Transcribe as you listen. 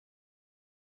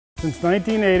Since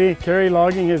 1980, Carey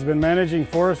Logging has been managing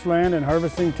forest land and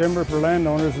harvesting timber for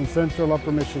landowners in central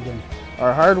Upper Michigan.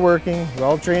 Our hard-working,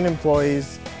 well-trained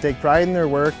employees take pride in their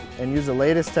work and use the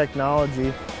latest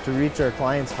technology to reach our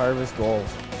clients' harvest goals.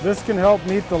 This can help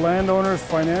meet the landowners'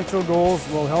 financial goals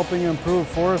while helping improve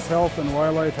forest health and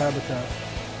wildlife habitat.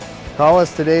 Call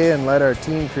us today and let our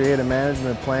team create a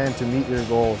management plan to meet your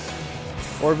goals.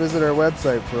 Or visit our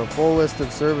website for a full list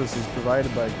of services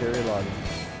provided by Carey Logging.